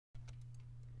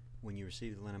When you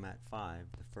receive the Linomat 5,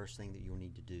 the first thing that you'll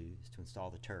need to do is to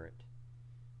install the turret.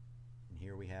 And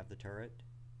here we have the turret.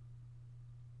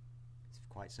 It's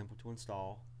quite simple to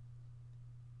install.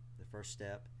 The first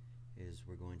step is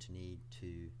we're going to need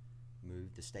to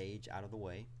move the stage out of the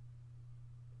way.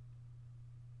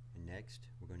 And next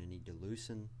we're going to need to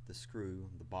loosen the screw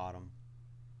on the bottom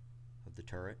of the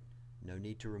turret. No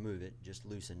need to remove it, just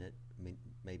loosen it.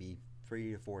 Maybe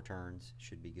 3 to 4 turns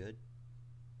should be good.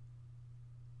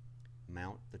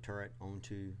 Mount the turret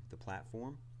onto the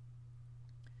platform.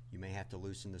 You may have to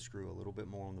loosen the screw a little bit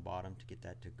more on the bottom to get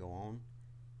that to go on,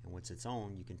 and once it's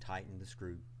on you can tighten the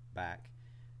screw back.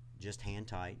 Just hand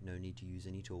tight, no need to use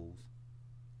any tools.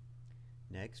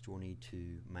 Next we'll need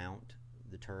to mount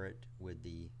the turret with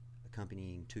the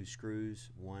accompanying 2 screws,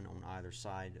 one on either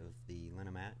side of the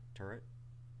Linomat turret,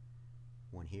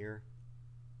 one here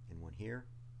and one here.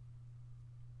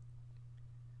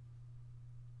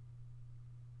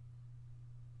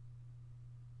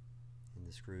 And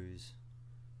the screws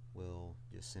will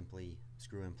just simply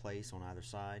screw in place on either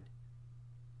side.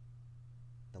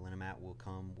 The Linomat will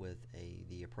come with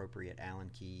the appropriate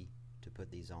Allen key to put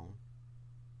these on.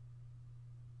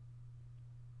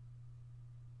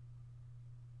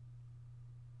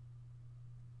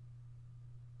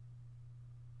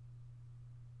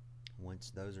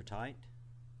 Once those are tight,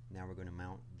 now we're going to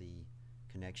mount the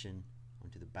connection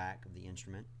onto the back of the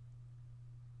instrument.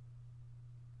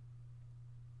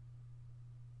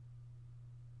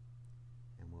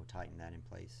 And we'll tighten that in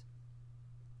place.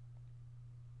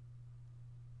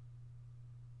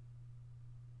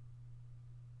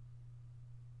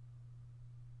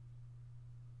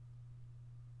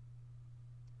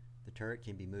 The turret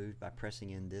can be moved by pressing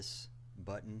in this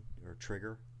button or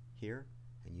trigger here,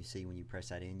 and you see when you press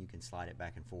that in you can slide it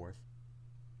back and forth.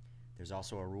 There's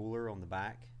also a ruler on the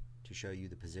back to show you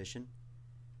the position,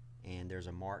 and there's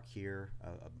a mark here,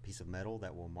 a piece of metal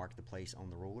that will mark the place on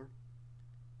the ruler.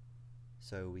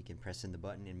 So we can press in the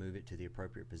button and move it to the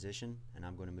appropriate position, and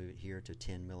I'm going to move it here to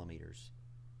 10 millimeters.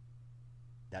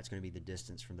 That's going to be the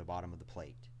distance from the bottom of the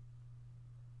plate.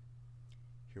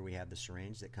 Here we have the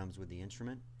syringe that comes with the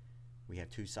instrument. We have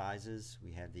 2 sizes.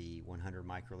 We have the 100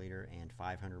 microliter and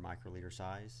 500 microliter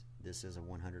size. This is a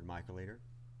 100 microliter.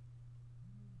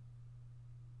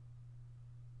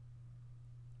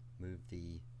 Move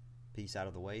the piece out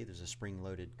of the way. There's a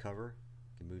spring-loaded cover.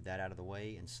 You can move that out of the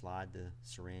way and slide the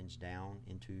syringe down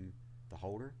into the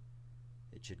holder.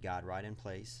 It should guide right in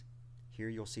place. Here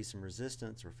you'll see some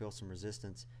resistance or feel some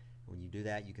resistance. When you do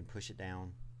that, you can push it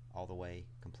down all the way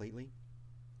completely.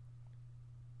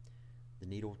 The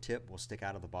needle tip will stick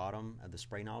out of the bottom of the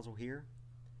spray nozzle here,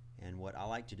 and what I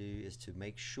like to do is to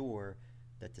make sure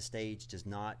that the stage does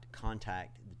not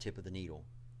contact the tip of the needle.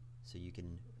 So you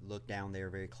can look down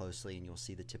there very closely and you'll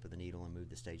see the tip of the needle and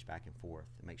move the stage back and forth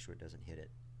and make sure it doesn't hit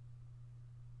it.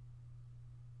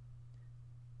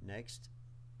 Next,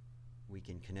 we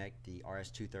can connect the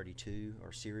RS-232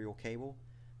 or serial cable.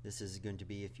 This is going to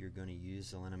be if you're going to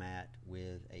use the Linomat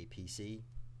with a PC.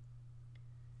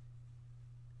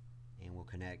 And we'll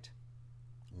connect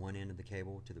one end of the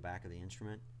cable to the back of the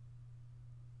instrument,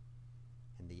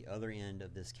 and the other end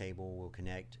of this cable will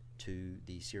connect to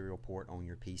the serial port on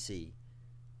your PC.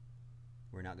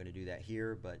 We're not going to do that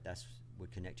here, but that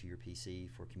would connect to your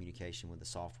PC for communication with the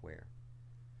software.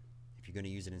 If you're going to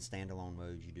use it in standalone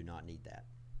mode, you do not need that.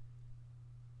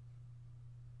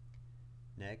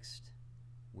 Next,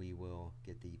 we will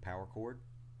get the power cord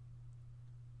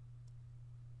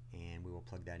and we will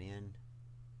plug that in.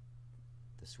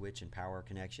 The switch and power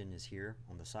connection is here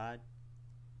on the side.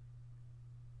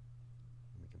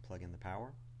 We can plug in the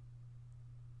power.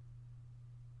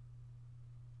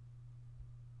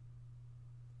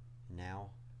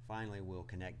 Now, finally, we'll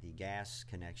connect the gas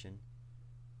connection.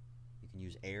 You can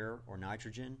use air or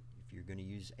nitrogen. If you're going to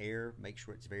use air, make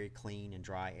sure it's very clean and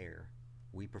dry air.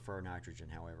 We prefer nitrogen,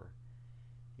 however.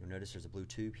 You'll notice there's a blue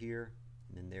tube here,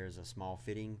 and then there's a small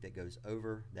fitting that goes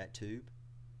over that tube.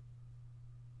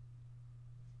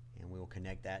 And we will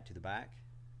connect that to the back.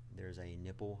 There's a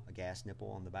nipple, a gas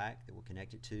nipple on the back that we'll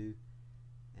connect it to,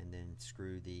 and then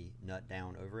screw the nut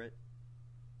down over it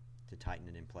to tighten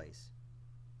it in place.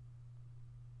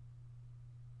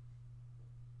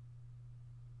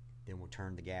 Then we'll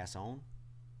turn the gas on.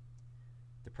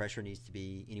 The pressure needs to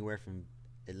be anywhere from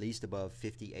at least above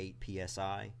 58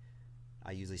 psi.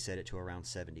 I usually set it to around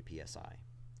 70 psi.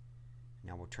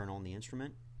 Now we'll turn on the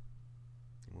instrument,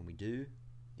 and when we do,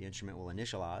 the instrument will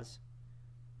initialize.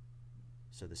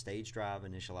 So the stage drive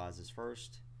initializes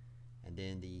first, and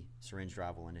then the syringe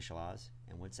drive will initialize.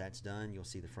 And once that's done, you'll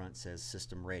see the front says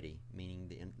system ready, meaning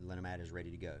the Linomat is ready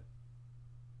to go.